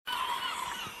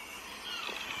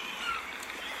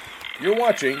You're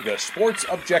watching The Sports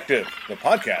Objective, the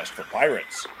podcast for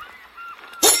Pirates.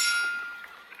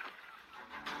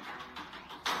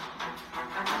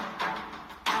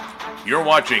 You're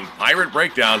watching Pirate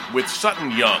Breakdown with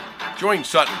Sutton Young. Join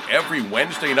Sutton every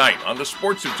Wednesday night on The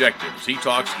Sports Objective as he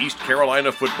talks East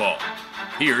Carolina football.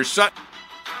 Here's Sutton.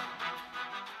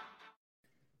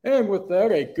 And with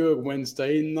that, a good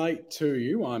Wednesday night to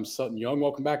you. I'm Sutton Young.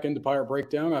 Welcome back into Pirate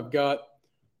Breakdown. I've got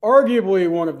arguably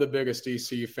one of the biggest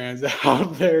ECU fans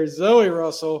out there, Zoey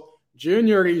Russell,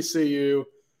 Junior at ECU.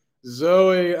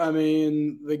 Zoey, I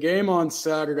mean, the game on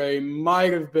Saturday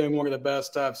might have been one of the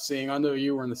best I've seen. I know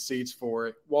you were in the seats for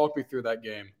it. Walk me through that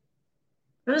game.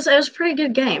 It was a pretty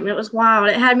good game. It was wild.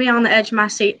 It had me on the edge of my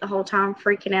seat the whole time,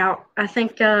 freaking out. I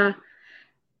think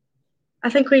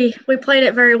we played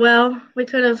it very well. We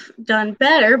could have done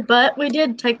better, but we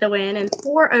did take the win in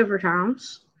 4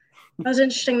 overtimes. It was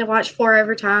interesting to watch 4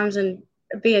 overtimes and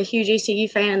be a huge ECU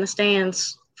fan in the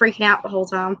stands, freaking out the whole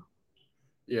time.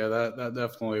 Yeah, that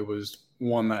definitely was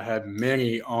one that had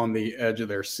many on the edge of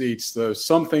their seats, though.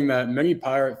 Something that many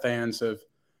Pirate fans have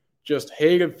just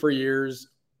hated for years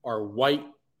are white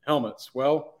helmets.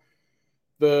 Well,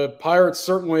 the Pirates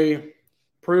certainly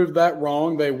proved that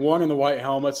wrong. They won in the white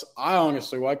helmets. I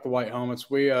honestly like the white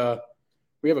helmets. We have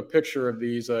a picture of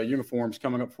these uniforms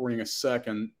coming up for you in a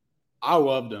second. I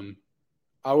loved them.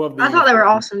 I thought they were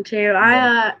awesome too.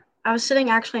 Yeah. I was sitting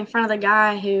actually in front of the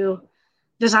guy who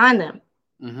designed them.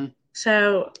 Mm-hmm.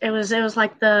 So it was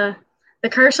like the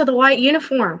curse of the white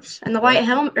uniforms and the white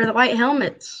helmet or the white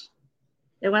helmets.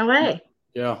 It went away.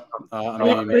 Yeah,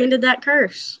 we ended that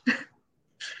curse.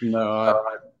 No,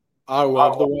 I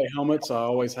love the white helmets. I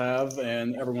always have,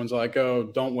 and everyone's like, "Oh,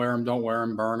 don't wear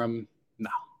them, burn them."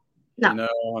 No.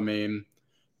 I mean,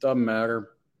 doesn't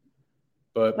matter.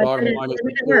 But bottom line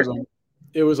is,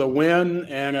 it was a win,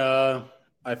 and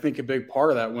I think a big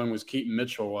part of that win was Keaton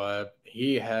Mitchell.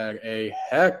 He had a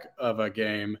heck of a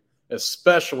game,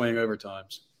 especially in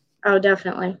overtimes. Oh,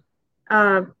 definitely.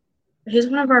 He's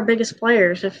one of our biggest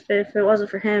players. If it wasn't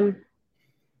for him,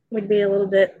 we'd be a little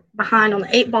bit behind on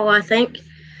the 8 ball, I think.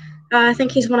 I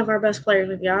think he's one of our best players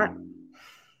we've got.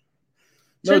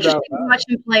 So just watch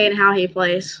him play and how he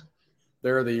plays.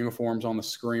 There are the uniforms on the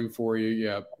screen for you.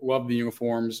 Yeah, love the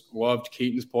uniforms. Loved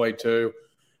Keaton's play too.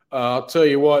 I'll tell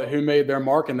you what, who made their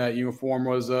mark in that uniform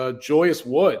was Julius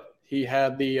Wood. He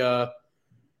had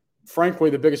frankly,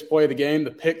 the biggest play of the game,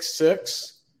 the pick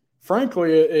 6.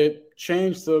 Frankly, it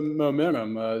changed the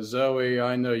momentum. Zoey,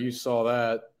 I know you saw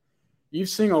that. You've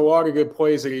seen a lot of good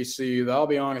plays at ECU. I'll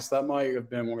be honest, that might have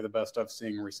been one of the best I've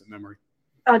seen in recent memory.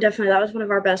 Oh, definitely. That was one of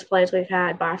our best plays we've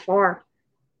had by far.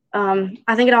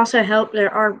 I think it also helped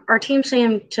that our team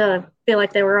seemed to feel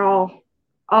like they were all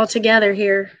together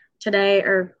here today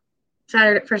or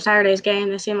Saturday's game.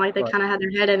 They seemed like they kind of had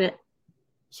their head in it.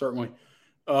 Certainly.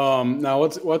 Now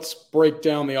let's break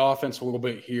down the offense a little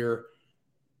bit here.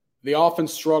 The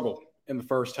offense struggled in the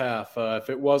first half. If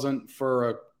it wasn't for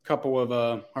a couple of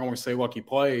I don't want to say lucky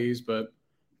plays, but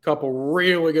a couple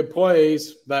really good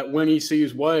plays that went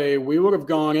ECU's way, we would have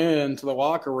gone into the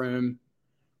locker room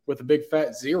with a big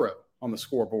fat 0 on the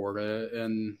scoreboard,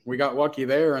 and we got lucky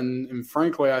there. And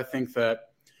frankly, I think that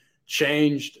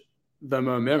changed the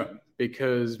momentum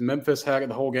because Memphis had it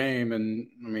the whole game, and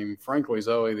I mean, frankly,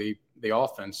 Zoey, the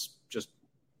offense just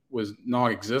was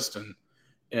non-existent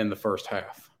in the first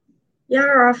half. Yeah,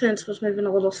 our offense was moving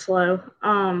a little slow.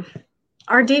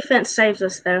 Our defense saves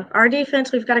us, though. Our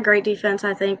defense, we've got a great defense,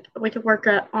 I think. We could work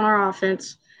on our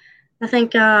offense. I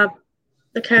think the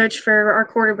coach for our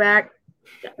quarterback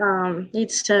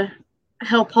needs to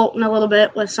help Holton a little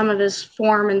bit with some of his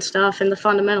form and stuff and the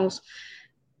fundamentals.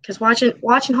 Because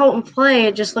watching Holton play,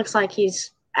 it just looks like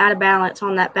he's out of balance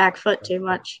on that back foot too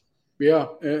much. Yeah,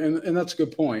 and that's a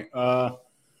good point. I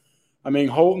mean,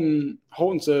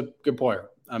 Holton's a good player.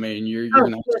 I mean, you're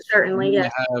going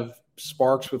to have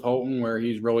sparks with Holton where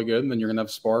he's really good, and then you're going to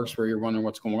have sparks where you're wondering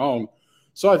what's going on.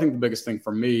 So I think the biggest thing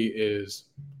for me is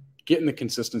getting the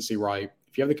consistency right.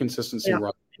 If you have the consistency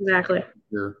right, exactly,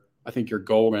 I think you're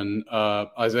golden.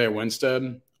 Isaiah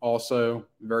Winstead, also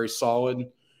very solid.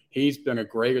 He's been a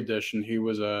great addition. He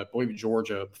was, I believe, at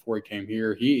Georgia before he came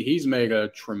here. He's made a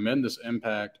tremendous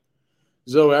impact.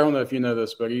 Zoe, I don't know if you know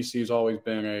this, but ECU's always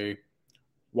been a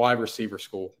wide receiver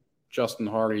school. Justin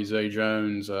Hardy, Zay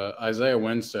Jones, Isaiah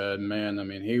Winstead, man, I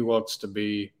mean, he looks to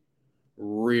be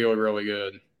really, really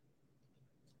good.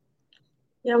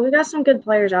 Yeah, we got some good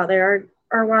players out there.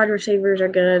 Our wide receivers are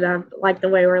good. I like the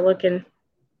way we're looking.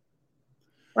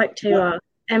 Like to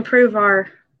improve our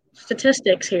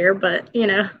statistics here, but,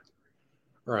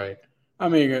 Right. I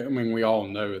mean, we all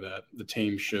know that the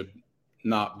team should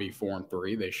not be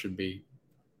 4-3. They should be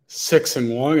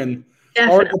 6-1 and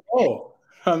Definitely.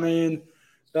 I mean,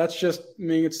 that's just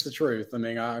it's the truth. I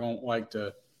mean, I don't like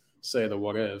to say the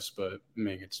what ifs, but I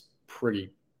mean, it's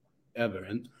pretty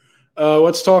evident.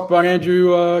 Let's talk about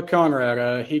Andrew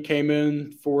Conrad. He came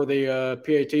in for the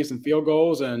PATs and field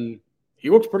goals, and he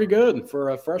looked pretty good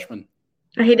for a freshman.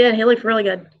 He did. He looked really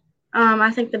good.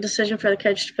 I think the decision for the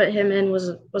coach to put him in was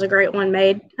a great one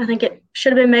made. I think it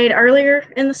should have been made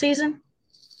earlier in the season,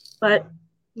 but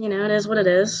it is what it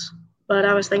is. But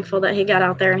I was thankful that he got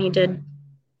out there and he did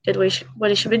what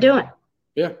he should be doing.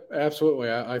 Yeah,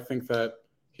 absolutely. I think that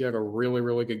he had a really,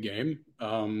 really good game.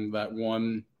 That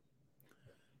one,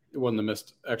 it wasn't a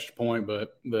missed extra point,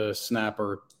 but the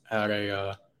snapper had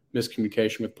a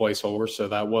miscommunication with placeholders, so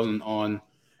that wasn't on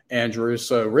Andrew.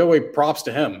 So really props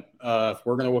to him. If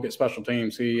we're going to look at special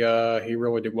teams, he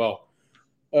really did well.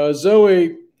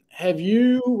 Zoey, have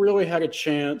you really had a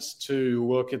chance to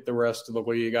look at the rest of the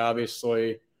league?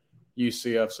 Obviously,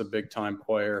 UCF's a big-time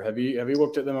player. Have you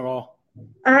looked at them at all?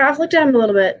 I've looked at them a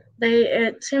little bit.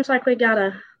 It seems like we got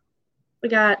a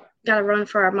run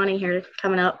for our money here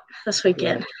coming up this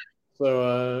weekend. Yeah.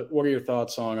 So, what are your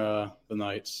thoughts on the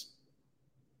Knights?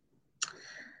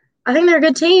 I think they're a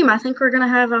good team. I think we're going to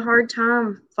have a hard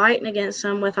time fighting against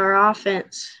them with our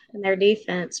offense and their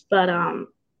defense. But I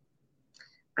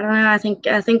don't know. I think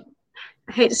I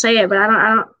hate to say it, but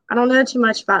I don't know too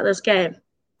much about this game.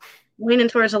 Leaning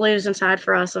towards the losing side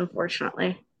for us,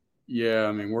 unfortunately. Yeah,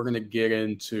 I mean, we're going to get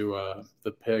into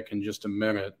the pick in just a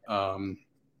minute. Our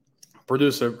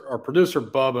producer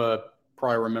Bubba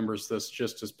probably remembers this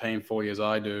just as painfully as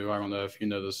I do. I don't know if you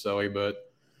know this, Zoey,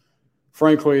 but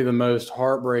frankly, the most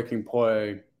heartbreaking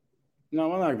play –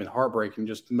 no, not even heartbreaking,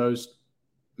 just the most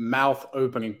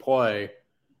mouth-opening play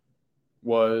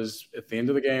was at the end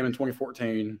of the game in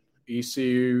 2014.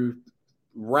 ECU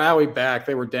rallied back.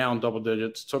 They were down double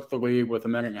digits, took the lead with a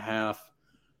minute and a half.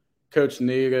 Coach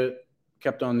kneed it,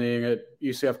 kept on kneeing it.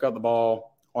 UCF got the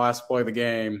ball. Last play of the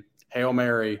game, Hail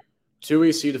Mary. 2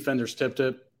 ECU defenders tipped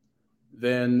it.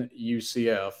 Then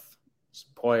UCF's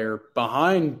player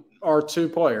behind our 2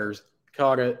 players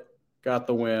caught it, got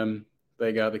the win.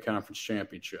 They got the conference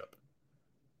championship.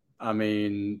 I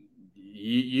mean,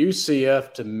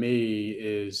 UCF to me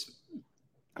is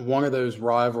one of those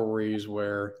rivalries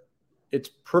where it's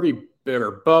pretty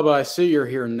bitter. Bubba, I see you're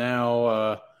here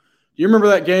now. Do you remember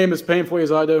that game as painfully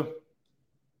as I do?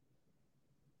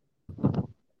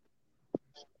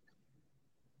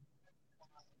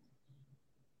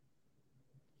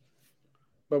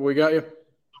 But we got you.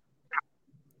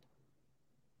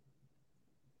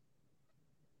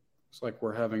 It's like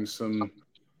we're having some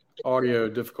audio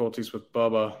difficulties with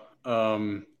Bubba.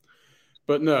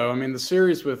 But no, I mean, the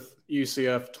series with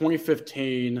UCF,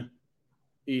 2015,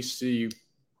 ECU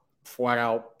flat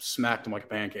out smacked them like a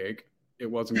pancake. It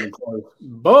wasn't even close.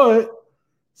 But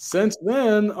since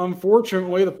then,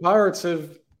 unfortunately, the Pirates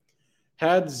have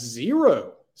had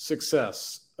 0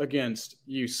 success against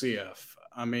UCF.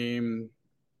 I mean,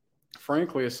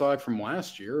 frankly, aside from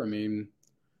last year, I mean,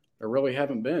 there really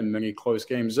haven't been many close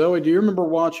games. Zoey, do you remember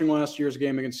watching last year's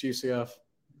game against UCF?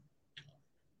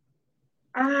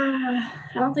 I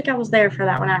don't think I was there for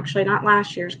that one, actually, not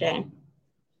last year's game.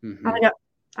 Mm-hmm.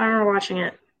 I remember watching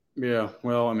it. Yeah,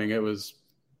 well, I mean, it was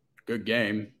a good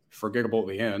game, forgettable at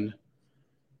the end.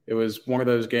 It was one of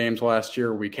those games last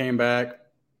year where we came back,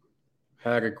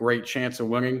 had a great chance of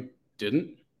winning,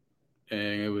 didn't,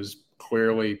 and it was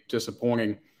clearly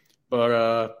disappointing.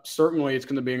 But certainly it's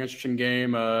going to be an interesting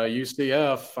game.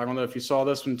 UCF, I don't know if you saw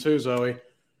this one too, Zoey.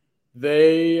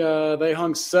 They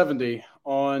hung 70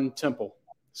 on Temple.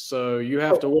 So you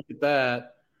have to look at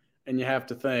that and you have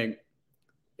to think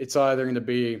it's either going to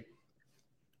be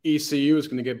ECU is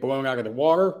going to get blown out of the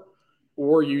water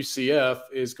or UCF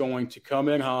is going to come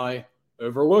in high,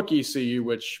 overlook ECU,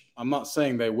 which I'm not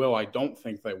saying they will. I don't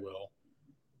think they will.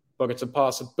 But it's a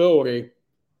possibility.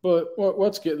 But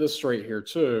let's get this straight here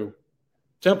too.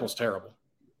 Temple's terrible.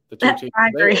 The two teams. I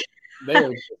agree. They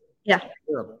are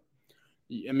terrible.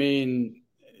 I mean,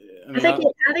 I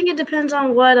think it depends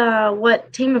on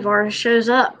what team of ours shows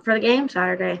up for the game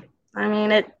Saturday. I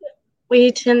mean,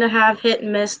 we tend to have hit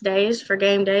and miss days for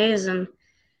game days, and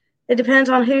it depends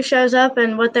on who shows up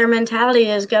and what their mentality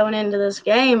is going into this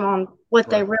game on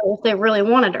what if they really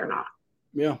want it or not.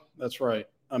 Yeah, that's right.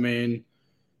 I mean,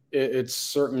 it's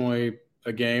certainly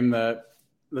a game that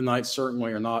the Knights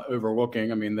certainly are not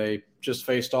overlooking. I mean, they just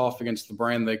faced off against the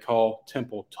brand they call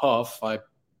Temple Tough. I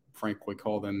frankly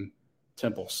call them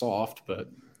Temple Soft, but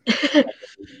it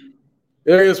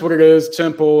is what it is.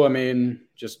 Temple, I mean,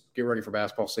 just get ready for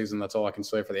basketball season. That's all I can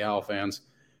say for the Owl fans.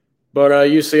 But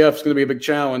UCF is going to be a big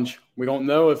challenge. We don't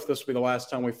know if this will be the last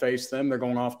time we face them. They're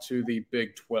going off to the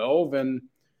Big 12. And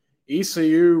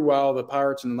ECU, while the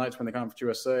Pirates and the Knights win the Conference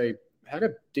USA, had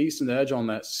a decent edge on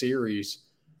that series.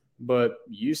 But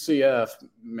UCF,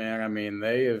 man, I mean,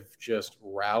 they have just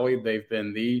rallied. They've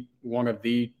been one of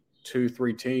the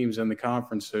 2-3 teams in the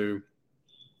conference who,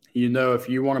 if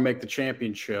you want to make the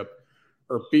championship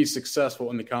or be successful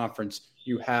in the conference,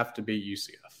 you have to beat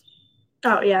UCF.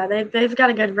 Oh, yeah, they've got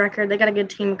a good record. They got a good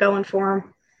team going for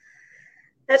them.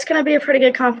 That's going to be a pretty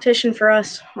good competition for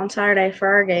us on Saturday for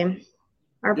our game.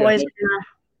 Our boys are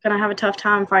going to have a tough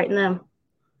time fighting them.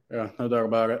 Yeah, no doubt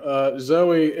about it.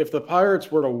 Zoey, if the Pirates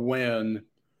were to win,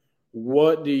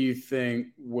 what do you think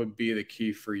would be the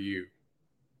key for you?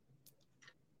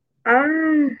 I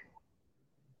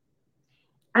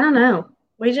don't know.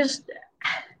 We just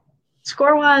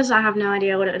score-wise, I have no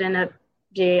idea what it would end up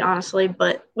being, honestly.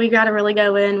 But we got to really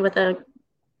go in with a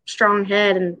strong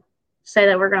head and say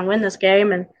that we're going to win this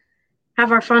game and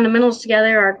have our fundamentals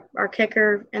together, our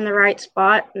kicker in the right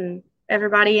spot and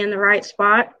everybody in the right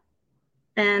spot.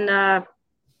 And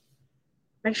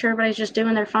make sure everybody's just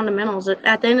doing their fundamentals.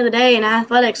 At the end of the day, in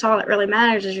athletics, all that really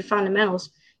matters is your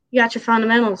fundamentals. You got your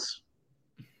fundamentals.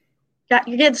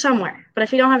 You're getting somewhere. But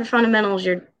if you don't have your fundamentals,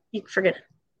 you can forget it.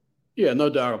 Yeah, no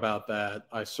doubt about that.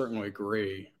 I certainly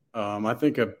agree. I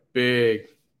think a big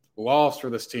loss for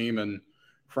this team, and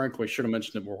frankly should have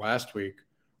mentioned it more last week,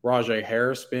 Rajay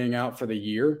Harris being out for the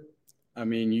year. I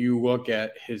mean, you look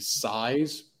at his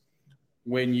size.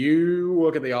 When you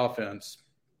look at the offense,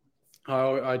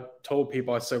 I told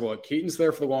people, I said, look, Keaton's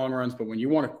there for the long runs, but when you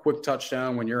want a quick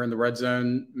touchdown, when you're in the red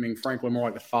zone, I mean, frankly, more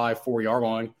like the 5-4 yard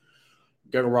line,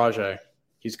 go to Rajay.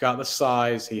 He's got the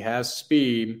size. He has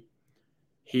speed.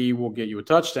 He will get you a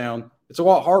touchdown. It's a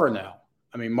lot harder now.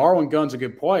 I mean, Marlon Gunn's a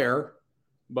good player,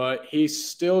 but he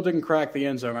still didn't crack the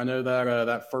end zone. I know that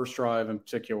that first drive in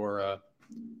particular,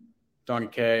 Donnie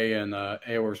K and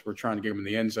Ehlers were trying to get him in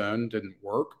the end zone. Didn't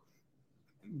work.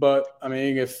 But, I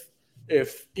mean,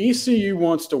 if ECU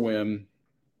wants to win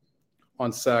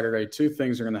on Saturday, two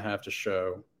things are going to have to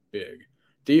show big.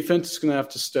 Defense is going to have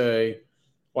to stay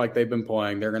like they've been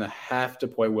playing. They're going to have to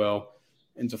play well.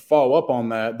 And to follow up on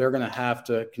that, they're going to have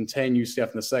to contain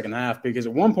UCF in the second half because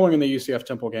at one point in the UCF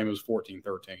Temple game, it was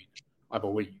 14-13, I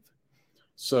believe.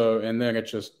 So, and then it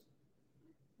just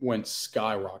went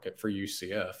skyrocket for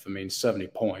UCF. I mean, 70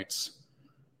 points.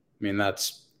 I mean,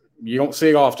 you don't see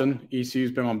it often.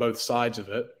 ECU's been on both sides of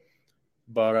it.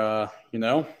 But,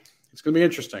 it's going to be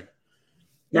interesting.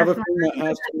 Another thing that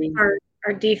has to be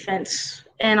our defense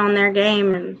in on their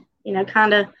game and,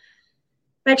 kind of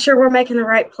make sure we're making the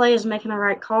right plays, making the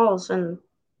right calls. And,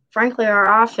 frankly,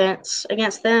 our offense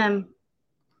against them,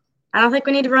 I don't think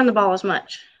we need to run the ball as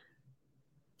much.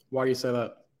 Why do you say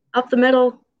that? Up the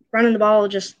middle, running the ball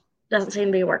just doesn't seem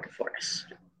to be working for us.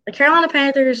 The Carolina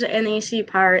Panthers and the ECU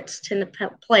Pirates tend to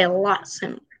play a lot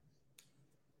similar.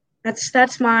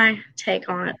 That's my take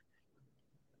on it.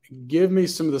 Give me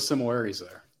some of the similarities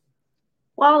there.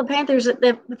 Well, the Panthers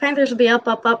will be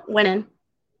up, winning.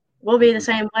 We'll be the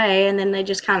same way, and then they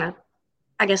just kind of,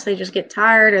 I guess they just get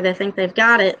tired or they think they've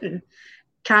got it and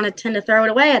kind of tend to throw it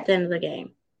away at the end of the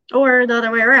game. Or the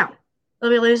other way around.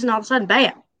 They'll be losing all of a sudden,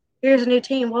 bam, here's a new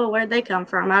team. Whoa, where'd they come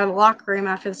from? Out of the locker room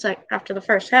after the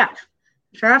first half,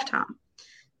 after halftime.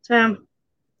 So,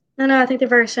 no, I think they're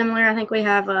very similar. I think we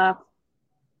have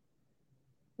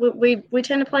we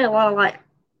tend to play a lot alike.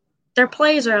 Their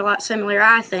plays are a lot similar,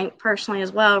 I think, personally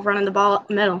as well, running the ball up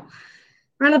the middle.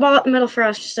 Running the ball up the middle for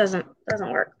us just doesn't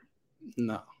work.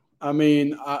 No. I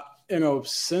mean,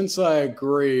 since I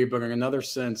agree, but in another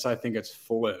sense, I think it's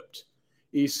flipped.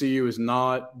 ECU has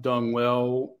not done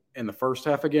well in the first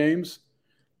half of games,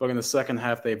 but in the second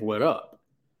half, they've lit up.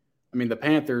 I mean, the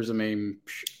Panthers, I'm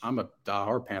a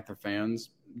diehard Panther fan,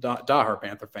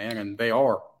 and they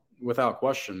are, without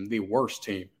question, the worst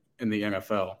team in the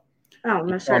NFL. Oh,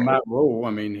 no, sir. Matt Rule,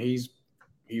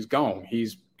 he's gone.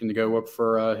 He's going to go up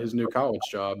for his new college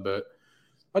job. But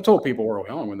I told people early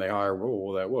on when they hire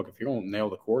Rule that, look, if you don't nail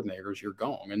the coordinators, you're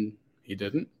gone. And he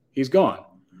didn't. He's gone.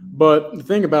 But the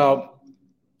thing about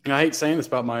 – I hate saying this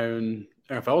about my own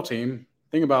NFL team.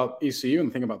 The thing about ECU and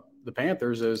the thing about the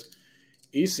Panthers is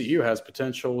ECU has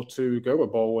potential to go to a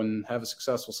bowl and have a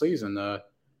successful season.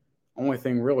 Only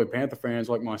thing really Panther fans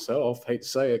like myself, hate to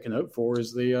say it, can hope for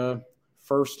is the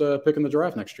first pick in the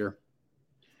draft next year.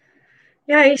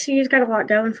 Yeah, ECU's got a lot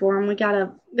going for them. We got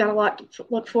a lot to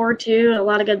look forward to, a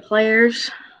lot of good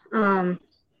players. So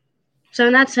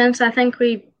in that sense, I think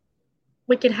we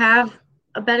could have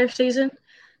a better season.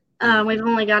 We've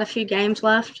only got a few games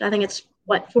left. I think it's,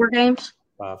 4 games?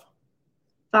 5.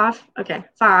 5? Okay,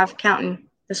 5 counting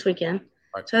this weekend.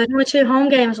 Right. So there's only 2 home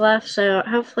games left, so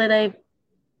hopefully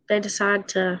they decide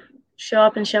to show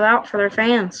up and show out for their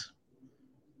fans.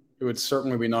 It would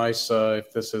certainly be nice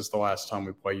if this is the last time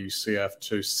we play UCF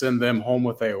to send them home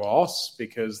with a loss,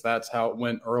 because that's how it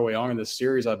went early on in this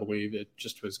series, I believe. It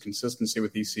just was consistency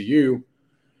with ECU.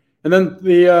 And then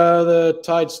the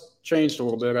tides changed a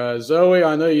little bit. Zoey,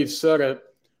 I know you've said it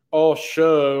all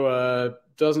show.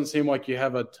 Doesn't seem like you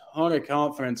have a ton of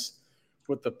confidence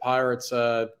with the Pirates.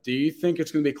 Do you think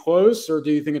it's going to be close, or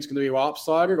do you think it's going to be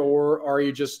lopsided, or are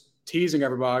you just teasing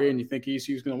everybody and you think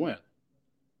ECU is going to win?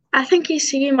 I think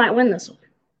ECU might win this one.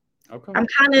 Okay. I'm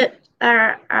kind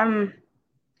of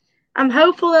I'm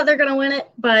hopeful that they're going to win it,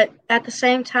 but at the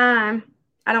same time,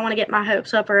 I don't want to get my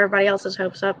hopes up or everybody else's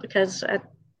hopes up, because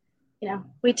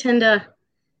we tend to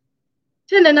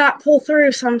not pull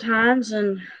through sometimes,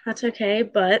 and that's okay.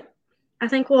 But I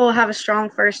think we'll have a strong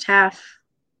first half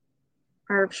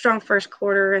or strong first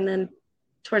quarter, and then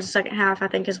towards the second half, I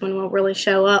think, is when we'll really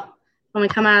show up, when we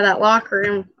come out of that locker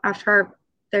room after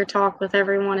their talk with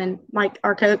everyone and Mike,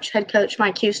 our head coach,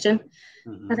 Mike Houston.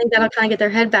 Mm-hmm. I think that'll kind of get their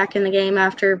head back in the game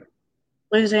after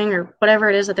losing or whatever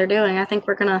it is that they're doing. I think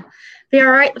we're going to be all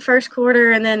right the first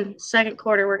quarter, and then second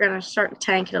quarter we're going to start to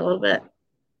tank it a little bit.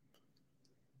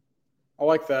 I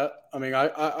like that. I mean,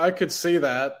 I could see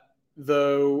that,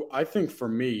 though. I think for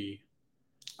me,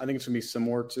 I think it's going to be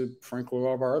similar to, frankly, a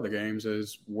lot of our other games,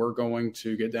 is we're going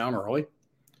to get down early.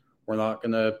 We're not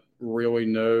going to really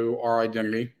know our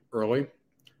identity early.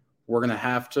 We're going to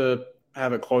have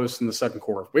it close in the second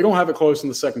quarter. If we don't have it close in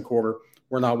the second quarter,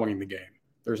 we're not winning the game.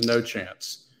 There's no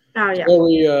chance. Oh, yeah. So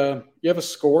you have a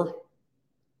score?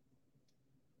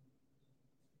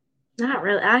 Not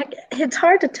really. It's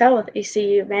hard to tell with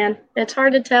ECU, man. It's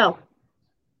hard to tell,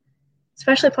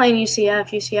 especially playing UCF.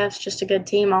 UCF's just a good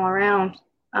team all around.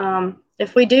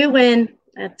 If we do win,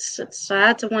 that's a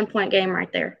 1-point game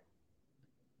right there.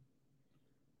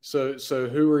 So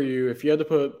who are you? If you had to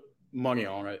put money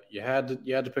on it, you had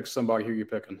to pick somebody. Who are you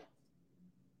picking?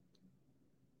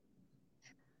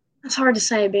 It's hard to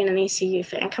say, being an ECU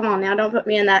fan. Come on now, don't put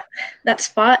me in that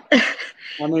spot.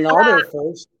 I mean, I'll go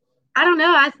first. I don't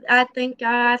know. I think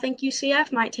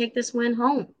UCF might take this win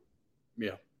home.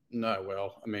 Yeah. No,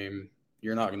 well, I mean,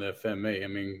 you're not going to offend me. I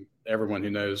mean, everyone who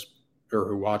knows or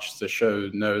who watches the show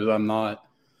knows I'm not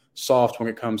soft when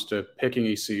it comes to picking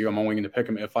ECU. I'm only going to pick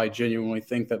them if I genuinely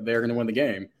think that they're going to win the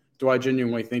game. Do I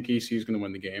genuinely think ECU is going to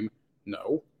win the game?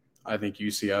 No. I think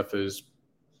UCF is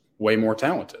way more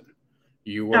talented.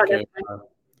 You look at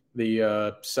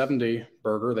the 70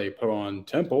 burger they put on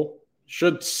Temple,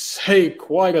 should say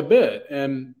quite a bit.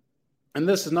 And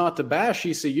this is not to bash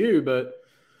ECU, but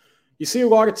you see a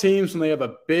lot of teams when they have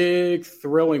a big,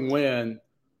 thrilling win,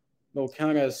 they'll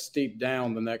kind of steep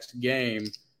down the next game.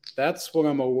 That's what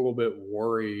I'm a little bit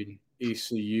worried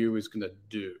ECU is going to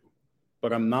do.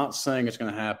 But I'm not saying it's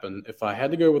going to happen. If I had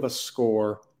to go with a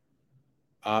score,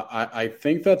 I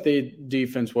think that the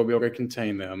defense will be able to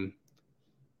contain them.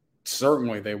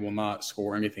 Certainly they will not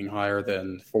score anything higher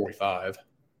than 45.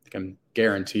 I can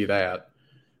guarantee that.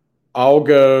 I'll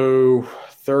go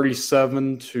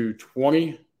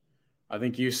 37-20. I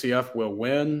think UCF will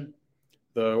win,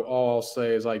 though all I'll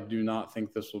say is I do not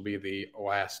think this will be the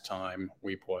last time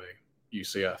we play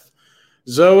UCF.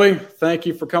 Zoey, thank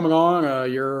you for coming on.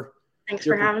 Thanks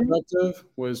for having me. Your perspective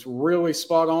was really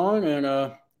spot on,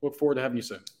 and look forward to having you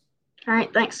soon. All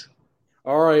right, thanks.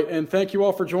 All right, and thank you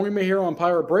all for joining me here on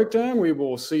Pirate Breakdown. We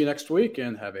will see you next week,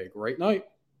 and have a great night.